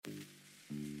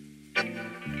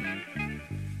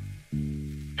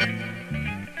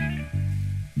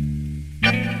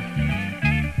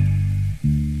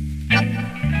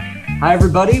Hi,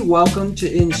 everybody. Welcome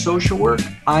to In Social Work.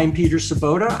 I'm Peter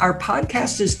Sabota. Our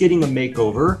podcast is getting a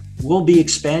makeover. We'll be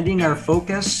expanding our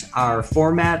focus, our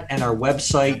format, and our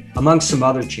website, among some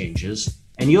other changes.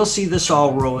 And you'll see this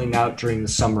all rolling out during the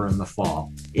summer and the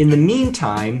fall. In the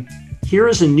meantime, here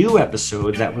is a new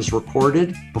episode that was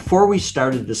recorded before we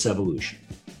started this evolution.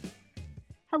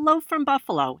 Hello from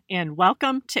Buffalo, and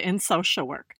welcome to In Social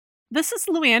Work. This is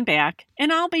Luann Back,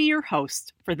 and I'll be your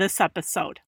host for this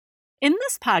episode. In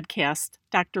this podcast,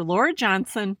 Dr. Laura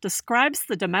Johnson describes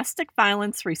the Domestic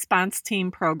Violence Response Team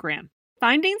program.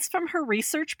 Findings from her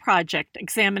research project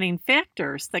examining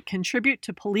factors that contribute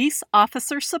to police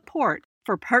officer support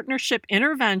for partnership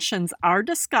interventions are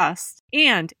discussed,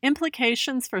 and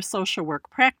implications for social work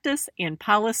practice and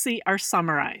policy are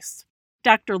summarized.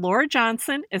 Dr. Laura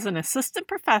Johnson is an assistant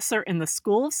professor in the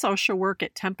School of Social Work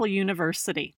at Temple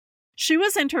University. She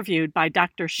was interviewed by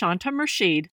Dr. Shanta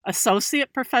Murshid,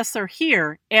 associate professor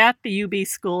here at the UB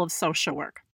School of Social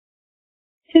Work.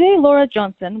 Today, Laura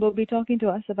Johnson will be talking to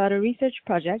us about a research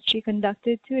project she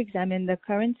conducted to examine the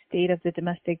current state of the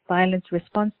Domestic Violence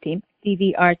Response Team,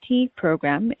 DVRT,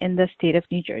 program in the state of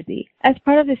New Jersey. As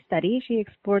part of this study, she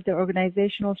explored the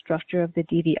organizational structure of the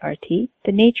DVRT,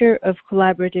 the nature of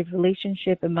collaborative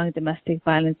relationship among domestic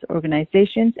violence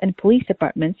organizations and police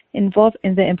departments involved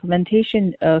in the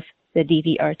implementation of the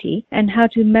DVRT, and how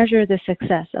to measure the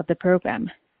success of the program.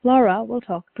 Laura will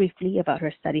talk briefly about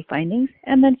her study findings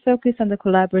and then focus on the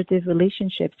collaborative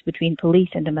relationships between police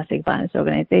and domestic violence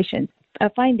organizations, a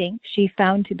finding she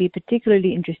found to be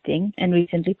particularly interesting and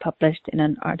recently published in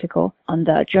an article on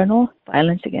the journal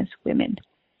Violence Against Women.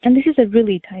 And this is a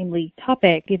really timely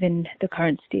topic given the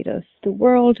current state of the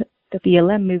world, the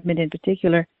BLM movement in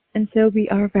particular, and so we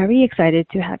are very excited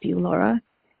to have you, Laura.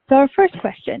 So our first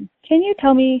question, can you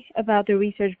tell me about the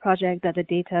research project that the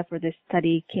data for this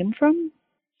study came from?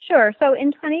 Sure. So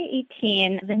in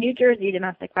 2018, the New Jersey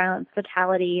Domestic Violence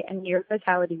Fatality and Near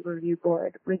Fatality Review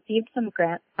Board received some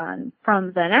grant funds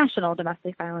from the National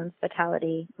Domestic Violence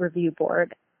Fatality Review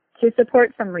Board to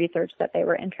support some research that they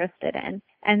were interested in.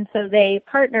 And so they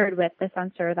partnered with the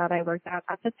center that I worked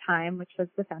at the time, which was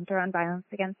the Center on Violence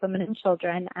Against Women and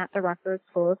Children at the Rutgers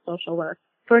School of Social Work,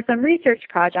 for some research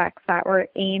projects that were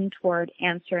aimed toward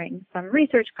answering some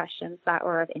research questions that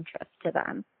were of interest to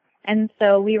them. And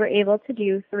so we were able to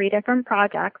do 3 different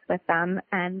projects with them,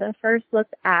 and the first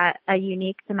looked at a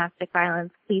unique domestic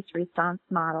violence police response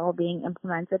model being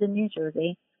implemented in New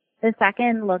Jersey. The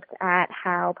second looked at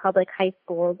how public high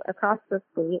schools across the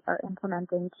state are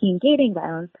implementing teen dating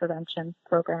violence prevention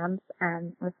programs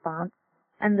and response.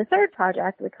 And the third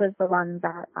project, which was the one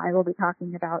that I will be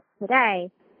talking about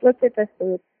today, looked at the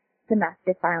state's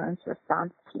domestic violence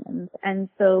response teams. And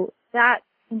so that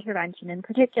intervention in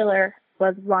particular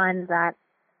was one that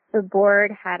the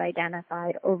board had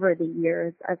identified over the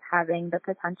years as having the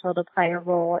potential to play a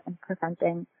role in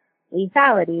preventing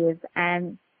lethalities.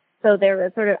 And so there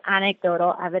was sort of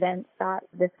anecdotal evidence that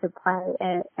this could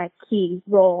play a key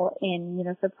role in,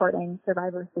 supporting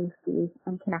survivor safety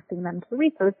and connecting them to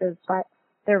resources, but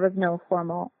there was no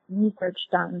formal research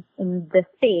done in the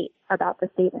state about the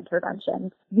state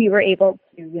intervention. We were able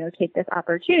to, take this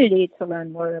opportunity to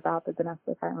learn more about the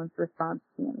domestic violence response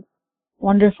teams.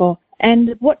 Wonderful.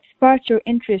 And what sparked your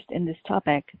interest in this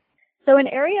topic? So an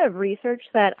area of research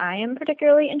that I am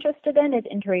particularly interested in is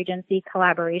interagency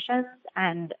collaborations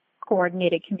and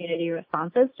coordinated community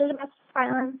responses to domestic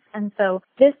violence. And so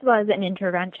this was an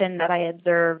intervention that I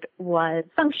observed was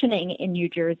functioning in New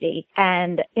Jersey.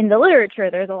 And in the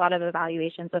literature, there's a lot of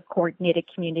evaluations of coordinated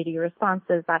community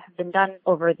responses that have been done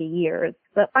over the years.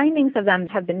 But findings of them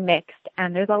have been mixed,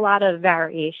 and there's a lot of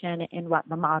variation in what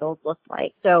the models look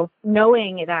like. So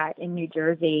knowing that in New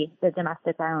Jersey, the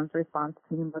domestic violence response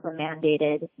team was a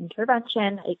mandated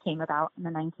intervention, it came about in the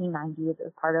 1990s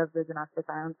as part of the Domestic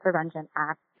Violence Prevention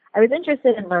Act. I was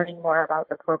interested in learning more about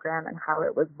the program and how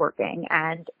it was working.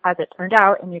 And as it turned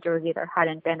out, in New Jersey, there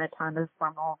hadn't been a ton of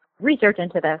formal research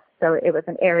into this. So it was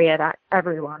an area that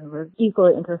everyone was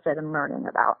equally interested in learning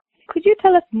about. Could you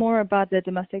tell us more about the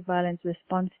Domestic Violence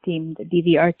Response Team, the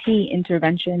DVRT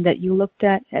intervention that you looked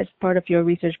at as part of your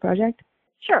research project?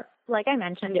 Sure. Like I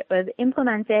mentioned, it was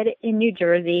implemented in New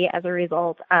Jersey as a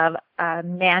result of a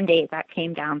mandate that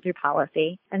came down through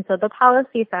policy. And so the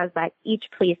policy says that each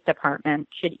police department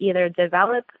should either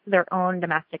develop their own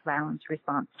domestic violence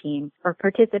response team or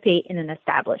participate in an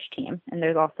established team. And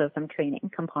there's also some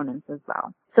training components as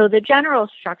well. So the general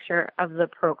structure of the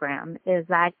program is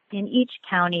that in each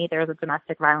county, there's a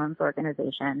domestic violence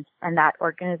organization, and that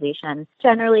organization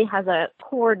generally has a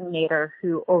coordinator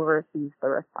who oversees the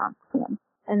response team.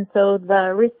 And so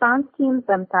the response teams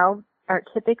themselves are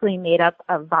typically made up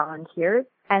of volunteers,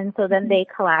 and so then they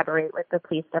collaborate with the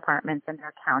police departments in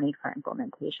their county for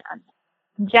implementation.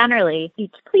 Generally,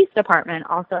 each police department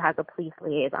also has a police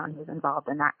liaison who's involved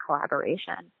in that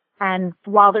collaboration. And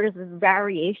while there's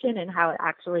variation in how it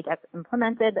actually gets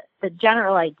implemented, the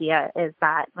general idea is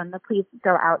that when the police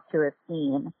go out to a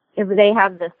scene, if they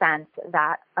have the sense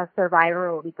that a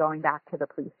survivor will be going back to the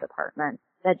police department,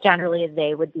 that generally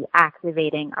they would be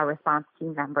activating a response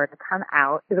team member to come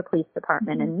out to the police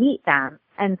department and meet them.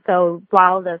 And so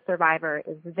while the survivor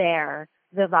is there,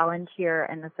 the volunteer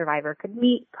and the survivor could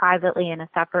meet privately in a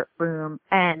separate room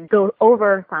and go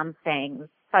over some things,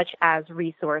 such as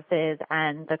resources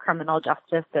and the criminal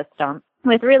justice system,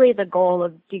 with really the goal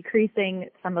of decreasing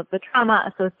some of the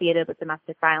trauma associated with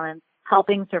domestic violence,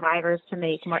 helping survivors to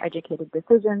make more educated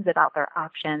decisions about their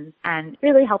options, and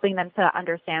really helping them to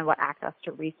understand what access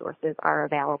to resources are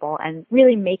available, and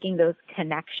really making those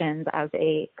connections as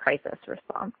a crisis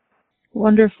response.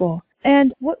 Wonderful.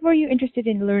 And what were you interested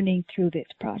in learning through this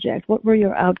project? What were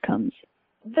your outcomes?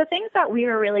 The things that we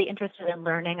were really interested in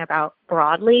learning about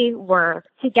broadly were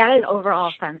to get an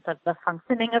overall sense of the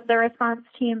functioning of the response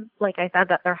team. Like I said,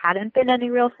 that there hadn't been any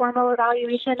real formal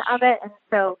evaluation of it, and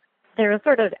so there was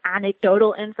sort of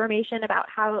anecdotal information about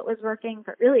how it was working,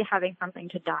 but really having something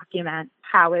to document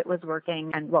how it was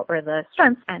working and what were the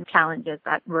strengths and challenges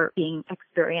that were being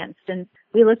experienced. And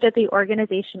we looked at the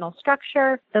organizational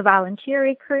structure, the volunteer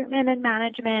recruitment and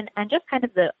management, and just kind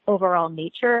of the overall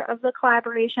nature of the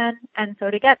collaboration. And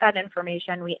so to get that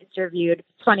information, we interviewed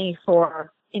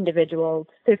 24 individuals,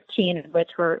 15 of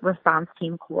which were response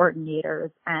team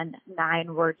coordinators, and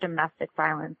 9 were domestic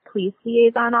violence police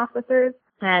liaison officers.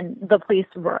 And the police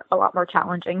were a lot more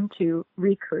challenging to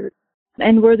recruit.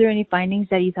 And were there any findings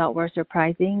that you thought were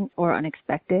surprising or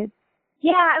unexpected?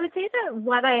 Yeah, I would say that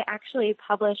what I actually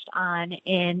published on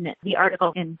in the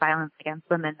article in Violence Against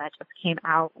Women that just came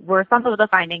out were some of the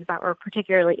findings that were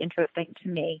particularly interesting to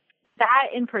me. That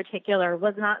in particular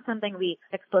was not something we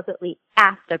explicitly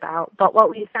asked about, but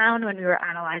what we found when we were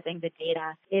analyzing the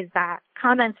data is that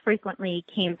comments frequently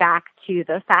came back to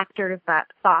the factors that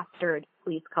fostered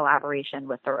police collaboration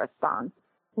with the response.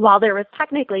 While there was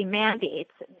technically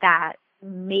mandates that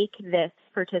make this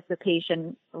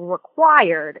participation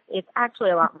required, it's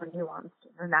actually a lot more nuanced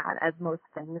than that, as most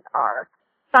things are.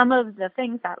 Some of the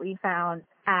things that we found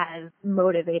as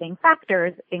motivating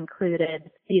factors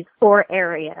included these 4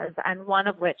 areas, and one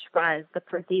of which was the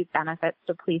perceived benefits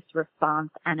to police response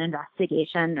and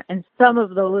investigation. And some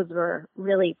of those were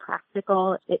really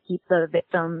practical. It keeps the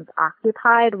victims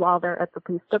occupied while they're at the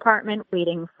police department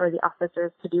waiting for the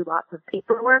officers to do lots of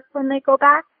paperwork when they go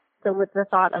back. So with the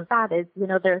thought of that is,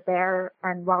 they're there,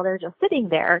 and while they're just sitting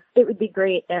there, it would be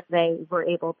great if they were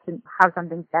able to have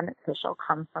something beneficial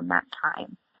come from that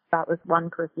time. That was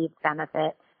one perceived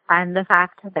benefit. And the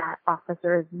fact that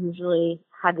officers usually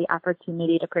had the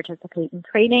opportunity to participate in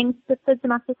trainings with the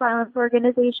domestic violence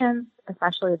organizations,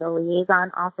 especially the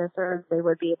liaison officers, they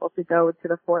would be able to go to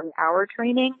the 40-hour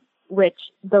training, which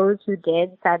those who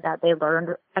did said that they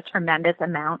learned a tremendous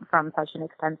amount from such an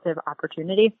extensive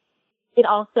opportunity. It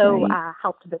also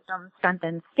helped victims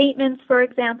strengthen statements, for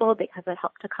example, because it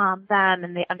helped to calm them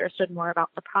and they understood more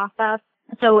about the process.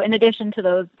 So in addition to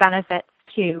those benefits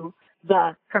to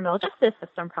the criminal justice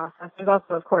system process, there's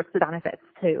also, of course, the benefits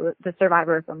to the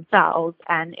survivors themselves,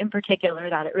 and in particular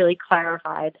that it really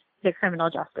clarified the criminal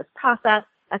justice process,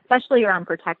 especially around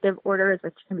protective orders,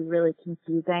 which can be really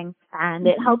confusing. And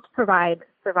it helps provide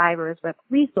survivors with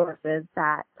resources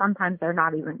that sometimes they're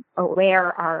not even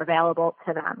aware are available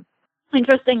to them.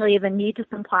 Interestingly, the need to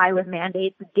comply with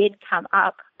mandates did come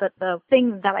up, but the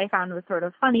thing that I found was sort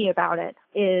of funny about it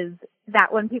is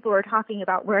that when people were talking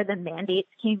about where the mandates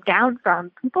came down from,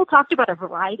 people talked about a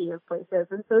variety of places.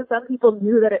 And so some people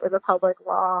knew that it was a public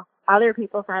law. Other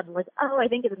people said, I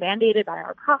think it's mandated by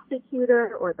our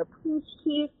prosecutor or the police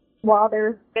chief. While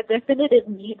there's a definitive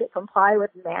need to comply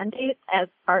with mandates as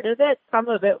part of it, some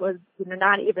of it was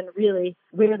not even really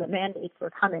where the mandates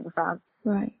were coming from.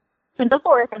 Right. And the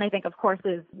fourth, and I think, of course,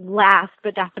 is last,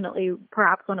 but definitely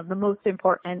perhaps one of the most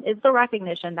important, is the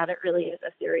recognition that it really is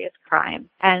a serious crime.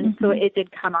 And so it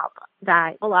did come up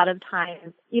that a lot of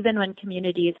times, even when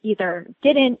communities either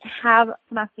didn't have a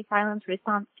domestic violence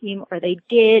response team or they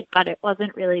did, but it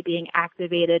wasn't really being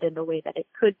activated in the way that it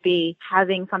could be,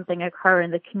 having something occur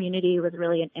in the community was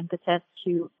really an impetus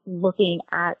to looking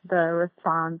at the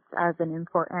response as an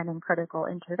important and critical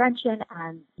intervention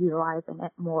and utilizing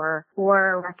it more,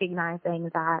 or recognizing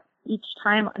that each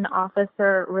time an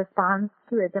officer responds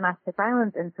to a domestic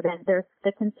violence incident, there's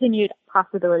the continued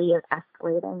possibility of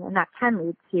escalating, and that can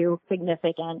lead to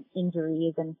significant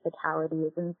injuries and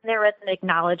fatalities. And there was an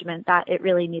acknowledgement that it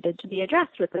really needed to be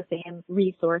addressed with the same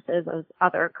resources as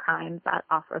other crimes that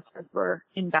officers were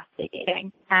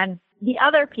investigating. And the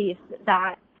other piece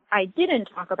that I didn't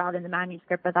talk about in the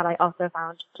manuscript, but that I also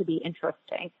found to be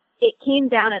interesting, it came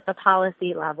down at the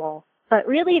policy level, but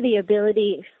really the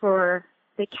ability for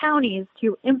the counties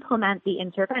to implement the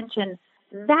intervention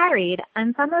varied,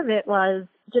 and some of it was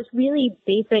just really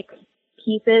basic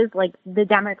pieces like the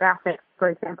demographics, for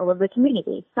example, of the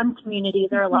community. Some communities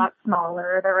are a lot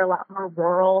smaller, they're a lot more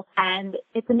rural, and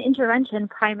it's an intervention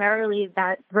primarily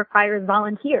that requires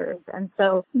volunteers. And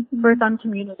so for some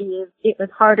communities, it was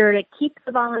harder to keep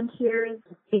the volunteers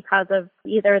because of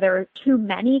either there were too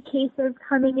many cases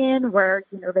coming in where,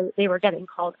 they were getting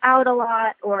called out a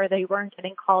lot, or they weren't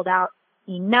getting called out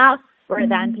enough, where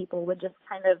then people would just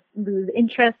kind of lose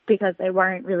interest because they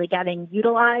weren't really getting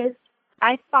utilized.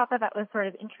 I thought that was sort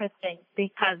of interesting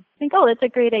because I think, it's a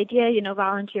great idea.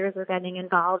 Volunteers are getting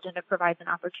involved and it provides an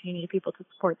opportunity for people to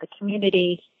support the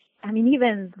community. I mean,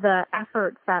 even the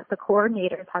efforts that the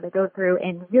coordinators had to go through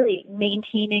in really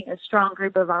maintaining a strong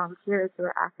group of volunteers who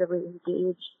are actively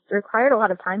engaged required a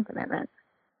lot of time commitment.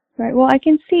 Right. Well, I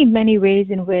can see many ways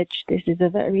in which this is a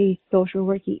very social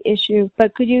worky issue,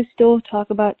 but could you still talk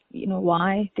about,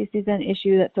 why this is an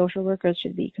issue that social workers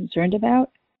should be concerned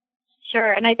about?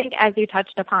 Sure. And I think as you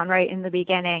touched upon right in the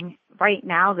beginning, right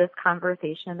now this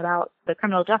conversation about the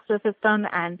criminal justice system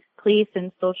and police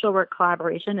and social work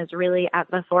collaboration is really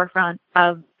at the forefront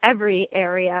of every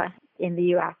area in the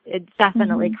U.S. It's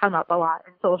definitely come up a lot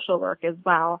in social work as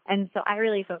well. And so I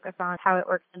really focus on how it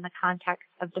works in the context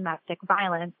of domestic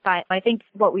violence. But I think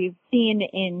what we've seen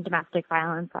in domestic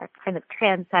violence that kind of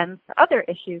transcends other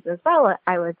issues as well,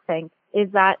 I would think,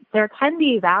 is that there can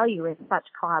be value in such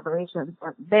collaborations,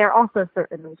 but there are also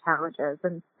certainly challenges.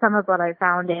 And some of what I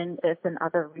found in this and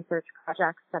other research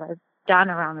projects that I've done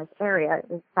around this area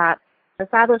is that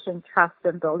establishing trust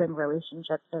and building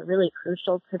relationships are really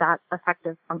crucial to that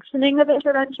effective functioning of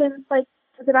interventions like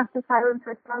the domestic violence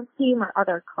response team or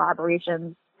other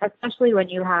collaborations, especially when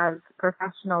you have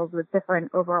professionals with different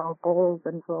overall goals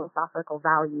and philosophical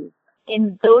values.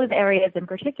 In those areas in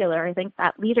particular, I think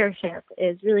that leadership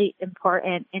is really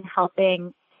important in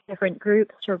helping different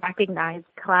groups to recognize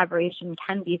collaboration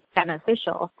can be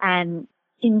beneficial. And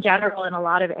in general, in a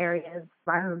lot of areas,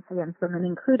 violence against women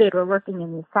included, we're working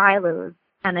in these silos.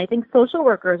 And I think social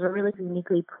workers are really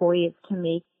uniquely poised to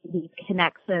make these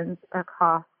connections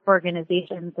across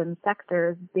organizations and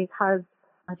sectors because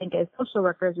I think as social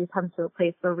workers, we come to a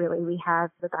place where really we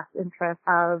have the best interest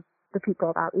of the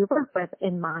people that we work with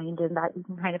in mind, and that you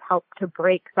can kind of help to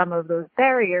break some of those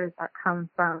barriers that come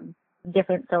from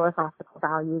different philosophical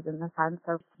values in the sense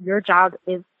of your job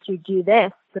is to do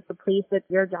this with the police, that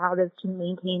your job is to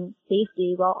maintain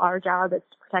safety while our job is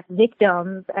to protect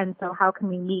victims. And so how can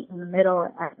we meet in the middle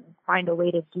and find a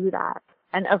way to do that?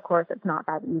 And of course, it's not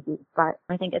that easy, but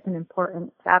I think it's an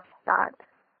important step that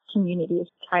communities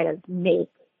try to make.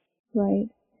 Right.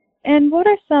 And what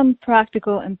are some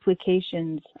practical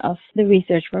implications of the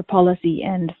research for policy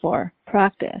and for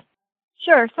practice?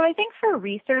 Sure. So I think for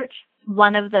research,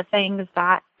 one of the things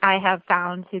that I have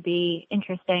found to be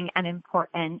interesting and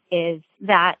important is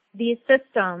that these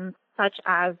systems, such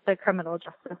as the criminal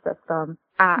justice system,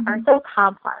 are so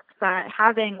complex that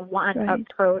having one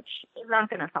approach is not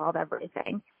going to solve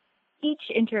everything. Each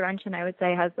intervention, I would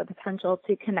say, has the potential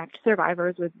to connect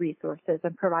survivors with resources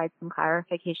and provide some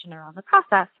clarification around the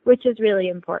process, which is really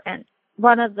important.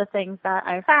 One of the things that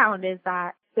I found is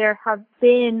that there have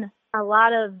been a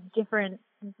lot of different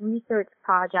research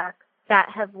projects that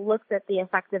have looked at the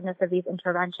effectiveness of these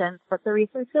interventions, but the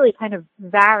research really kind of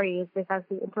varies because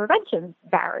the interventions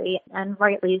vary, and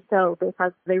rightly so,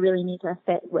 because they really need to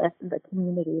fit with the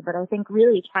community. But I think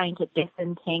really trying to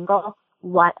disentangle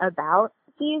what about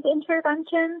these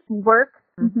interventions work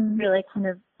really kind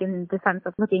of in the sense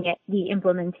of looking at the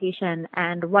implementation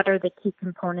and what are the key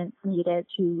components needed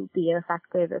to be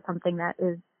effective is something that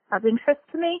is of interest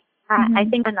to me. I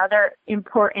think another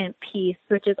important piece,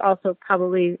 which is also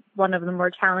probably one of the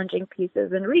more challenging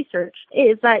pieces in research,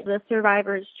 is that the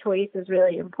survivor's choice is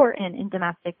really important in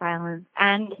domestic violence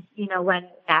and, when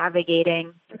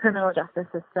navigating the criminal justice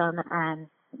system and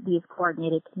these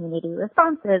coordinated community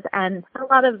responses. And a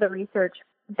lot of the research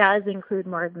does include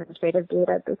more administrative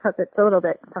data because it's a little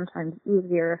bit sometimes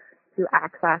easier to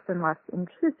access and less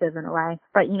intrusive in a way.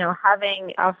 But,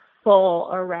 having a full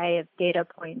array of data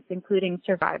points, including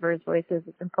survivors' voices,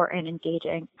 is important in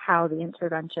gauging how the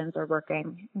interventions are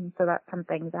working. And so that's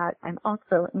something that I'm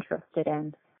also interested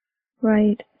in.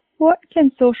 Right. What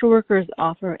can social workers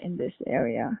offer in this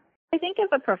area? I think as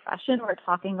a profession, we're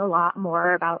talking a lot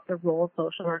more about the role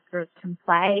social workers can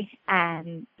play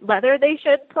and whether they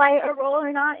should play a role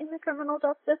or not in the criminal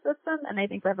justice system. And I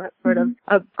think that's sort of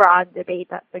a broad debate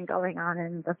that's been going on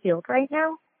in the field right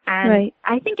now. And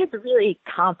I think it's really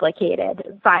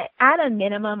complicated. But at a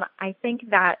minimum, I think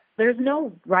that there's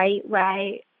no right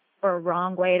way or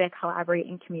wrong way to collaborate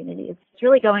in communities. It's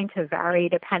really going to vary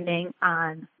depending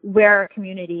on where a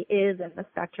community is in the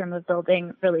spectrum of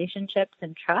building relationships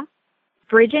and trust.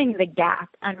 Bridging the gap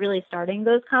and really starting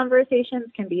those conversations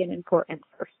can be an important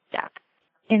first step.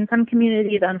 In some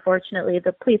communities, unfortunately,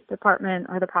 the police department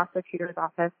or the prosecutor's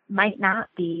office might not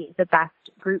be the best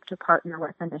group to partner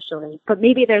with initially, but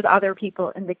maybe there's other people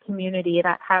in the community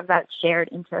that have that shared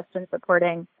interest in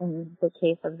supporting, in the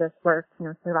case of this work,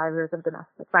 survivors of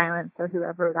domestic violence or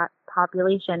whoever that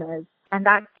population is. And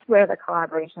that's where the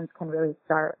collaborations can really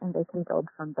start, and they can build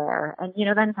from there. And,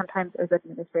 then sometimes there's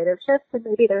administrative shifts, and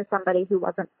maybe there's somebody who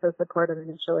wasn't so supportive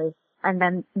initially. And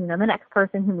then, the next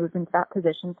person who moves into that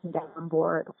position can get on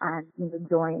board and,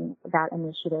 join that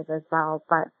initiative as well.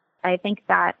 But I think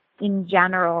that in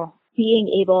general, being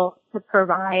able to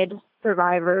provide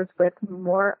survivors with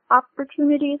more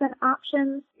opportunities and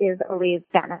options is always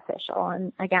beneficial.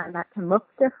 And again, that can look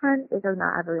different because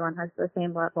not everyone has the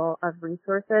same level of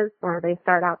resources or they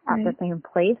start out at the same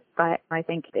place, but I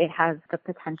think it has the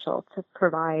potential to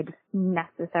provide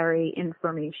necessary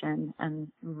information and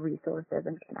resources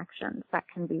and connections that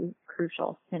can be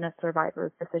crucial in a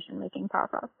survivor's decision-making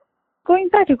process. Going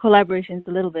back to collaborations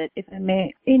a little bit, if I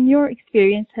may, in your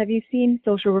experience, have you seen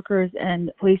social workers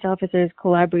and police officers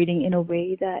collaborating in a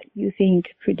way that you think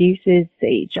produces,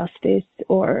 say, justice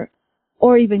or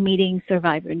even meeting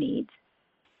survivor needs?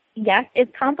 Yes,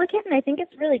 it's complicated, and I think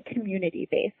it's really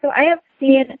community-based. So I have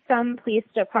seen some police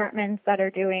departments that are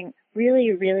doing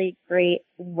really, really great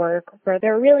work where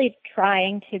they're really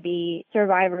trying to be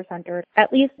survivor-centered.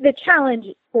 At least the challenge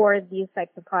for these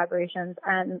types of collaborations,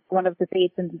 and one of the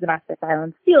debates in the domestic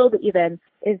violence field even,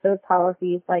 is those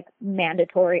policies like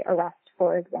mandatory arrest,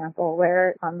 for example,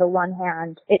 where on the one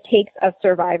hand, it takes a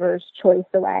survivor's choice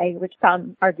away, which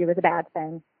some argue is a bad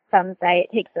thing. Some say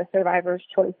it takes the survivor's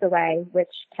choice away, which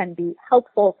can be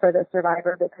helpful for the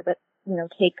survivor because it,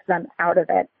 takes them out of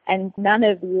it. And none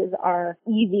of these are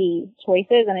easy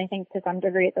choices. And I think to some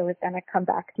degree it's always going to come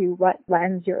back to what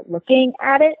lens you're looking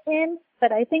at it in.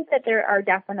 But I think that there are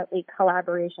definitely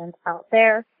collaborations out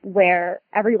there where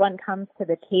everyone comes to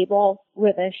the table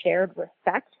with a shared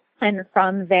respect. And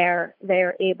from there,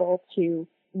 they're able to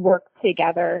work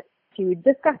together to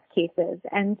discuss cases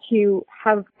and to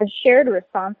have a shared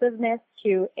responsiveness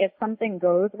to if something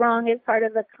goes wrong as part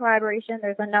of the collaboration,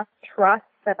 there's enough trust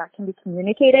that can be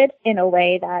communicated in a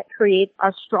way that creates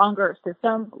a stronger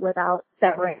system without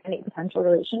severing any potential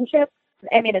relationship.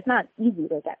 I mean, it's not easy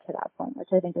to get to that point, which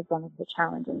I think is one of the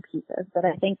challenging pieces. But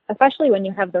I think especially when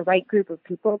you have the right group of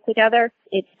people together,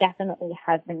 it definitely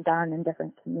has been done in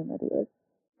different communities.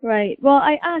 Right. Well,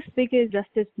 I asked because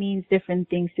justice means different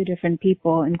things to different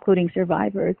people, including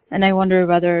survivors, and I wonder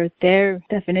whether their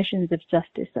definitions of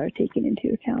justice are taken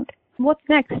into account. What's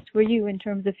next for you in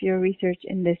terms of your research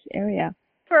in this area?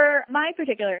 For my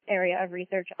particular area of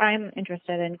research, I'm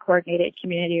interested in coordinated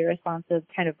community responses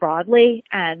kind of broadly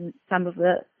and some of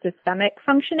the systemic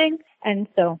functioning. And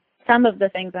so some of the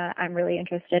things that I'm really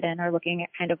interested in are looking at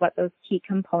kind of what those key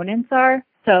components are.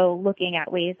 So looking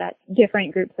at ways that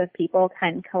different groups of people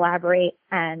can collaborate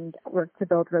and work to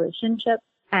build relationships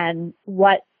and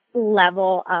what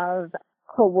level of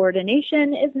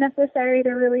coordination is necessary to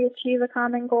really achieve a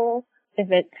common goal,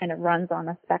 if it kind of runs on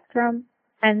a spectrum.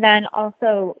 And then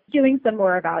also doing some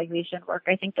more evaluation work.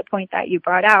 I think the point that you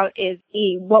brought out is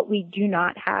what we do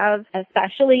not have,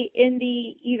 especially in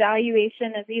the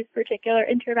evaluation of these particular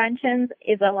interventions,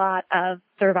 is a lot of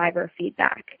survivor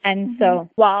feedback. And so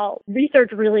while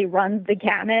research really runs the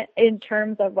gamut in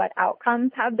terms of what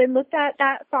outcomes have been looked at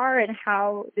that far and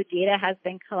how the data has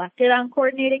been collected on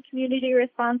coordinated community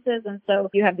responses, and so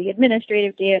you have the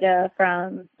administrative data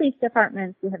from police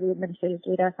departments, you have the administrative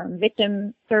data from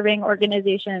victim serving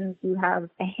organizations, you have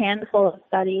a handful of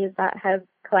studies that have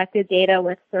collected data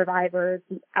with survivors.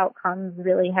 The outcomes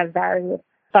really have varied.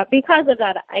 But because of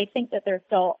that, I think that there's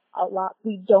still a lot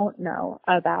we don't know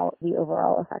about the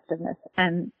overall effectiveness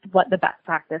and what the best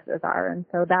practices are. And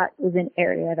so that is an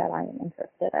area that I am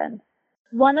interested in.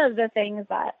 One of the things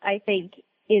that I think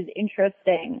is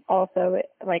interesting also,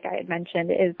 like I had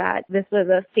mentioned, is that this was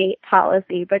a state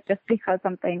policy, but just because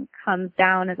something comes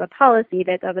down as a policy,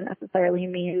 that doesn't necessarily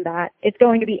mean that it's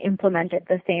going to be implemented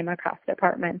the same across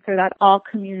departments or that all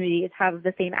communities have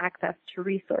the same access to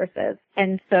resources.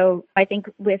 And so I think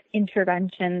with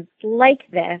interventions like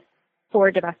this, for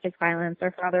domestic violence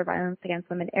or for other violence against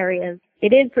women areas,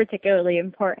 it is particularly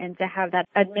important to have that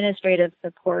administrative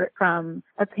support from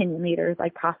opinion leaders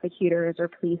like prosecutors or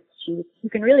police chiefs who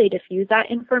can really diffuse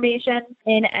that information.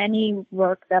 In any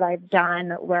work that I've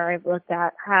done where I've looked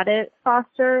at how to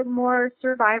foster more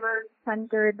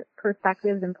survivor-centered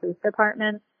perspectives in police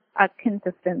departments, a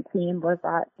consistent theme was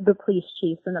that the police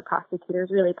chiefs and the prosecutors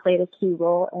really played a key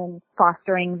role in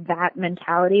fostering that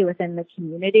mentality within the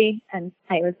community. And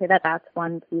I would say that that's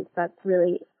one piece that's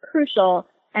really crucial.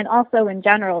 And also in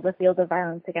general, the field of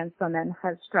violence against women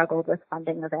has struggled with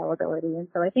funding availability. And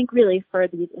so I think really for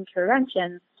these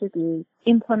interventions to be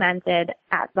implemented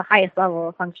at the highest level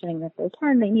of functioning that they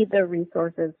can, they need the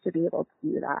resources to be able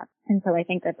to do that. And so I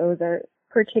think that those are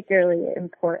particularly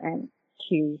important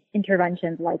to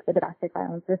interventions like the domestic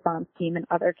violence response team and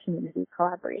other community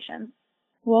collaborations.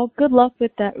 Well, good luck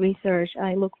with that research.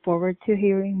 I look forward to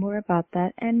hearing more about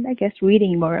that and I guess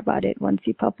reading more about it once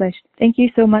you publish. Thank you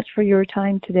so much for your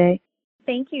time today.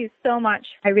 Thank you so much.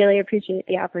 I really appreciate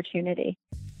the opportunity.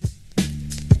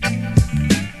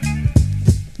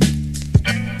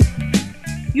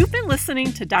 You've been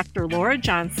listening to Dr. Laura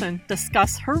Johnson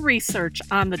discuss her research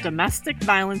on the Domestic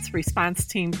Violence Response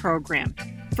Team program.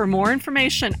 For more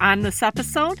information on this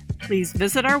episode, please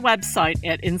visit our website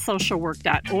at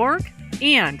insocialwork.org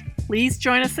and please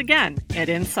join us again at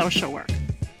In Social Work.